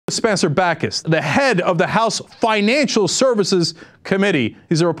Spencer Bachus, the head of the House Financial Services Committee.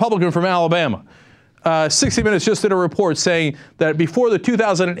 He's a Republican from Alabama. 60 Minutes just did a report saying that before the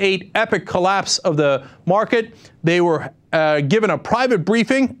 2008 epic collapse of the market, they were given a private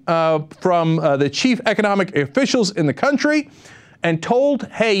briefing from the chief economic officials in the country and told,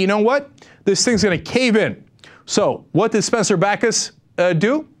 hey, you know what? This thing's going to cave in. So what did Spencer Bachus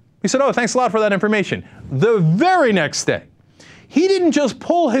do? He said, oh, thanks a lot for that information. The very next day, he didn't just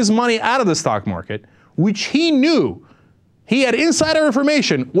pull his money out of the stock market, which he knew he had insider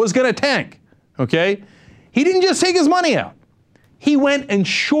information was going to tank. Okay? He didn't just take his money out. He went and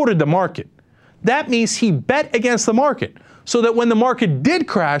shorted the market. That means he bet against the market so that when the market did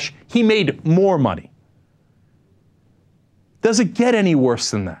crash, he made more money. Does it get any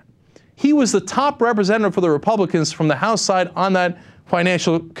worse than that? He was the top representative for the Republicans from the House side on that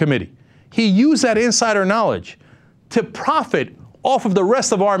financial committee. He used that insider knowledge to profit off of the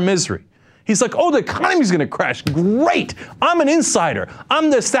rest of our misery. He's like, oh, the economy's going to crash. Great. I'm an insider. I'm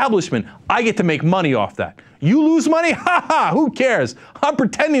the establishment. I get to make money off that. You lose money? Ha ha, who cares? I'm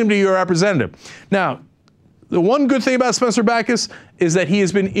pretending to be your representative. Now, the one good thing about Spencer Bachus is that he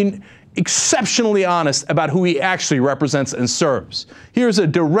has been exceptionally honest about who he actually represents and serves. Here's a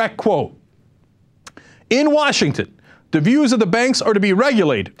direct quote. In Washington, the views of the banks are to be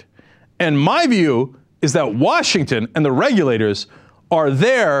regulated. And my view is that Washington and the regulators are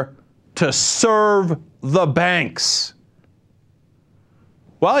there to serve the banks.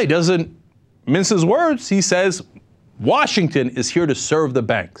 Well, he doesn't mince his words. He says Washington is here to serve the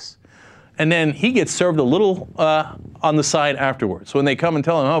banks. And then he gets served a little on the side afterwards. When they come and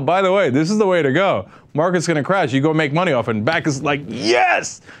tell him, oh, by the way, this is the way to go. Market's going to crash. You go make money off it. And Bachus is like,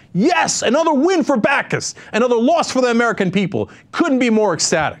 yes, yes, another win for Bachus. Another loss for the American people. Couldn't be more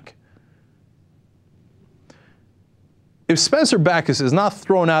ecstatic. If Spencer Bachus is not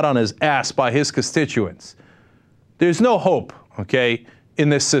thrown out on his ass by his constituents, there's no hope, okay, in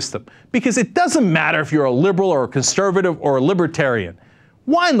this system. Because it doesn't matter if you're a liberal or a conservative or a libertarian.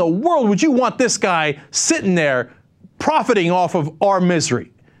 Why in the world would you want this guy sitting there profiting off of our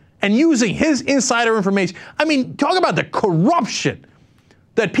misery and using his insider information? I mean, talk about the corruption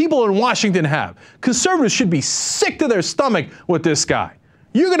that people in Washington have. Conservatives should be sick to their stomach with this guy.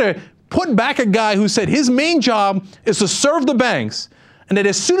 You're going to put back a guy who said his main job is to serve the banks, and that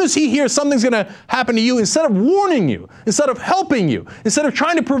as soon as he hears something's going to happen to you, instead of warning you, instead of helping you, instead of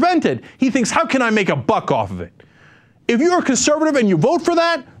trying to prevent it, he thinks, how can I make a buck off of it? If you're a conservative and you vote for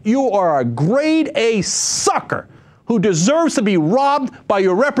that, you are a grade A sucker who deserves to be robbed by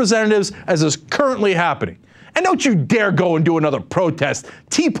your representatives as is currently happening. And don't you dare go and do another protest,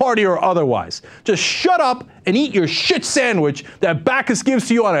 Tea Party or otherwise. Just shut up and eat your shit sandwich that Bachus gives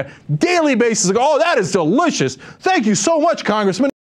to you on a daily basis. Oh, that is delicious. Thank you so much, Congressman.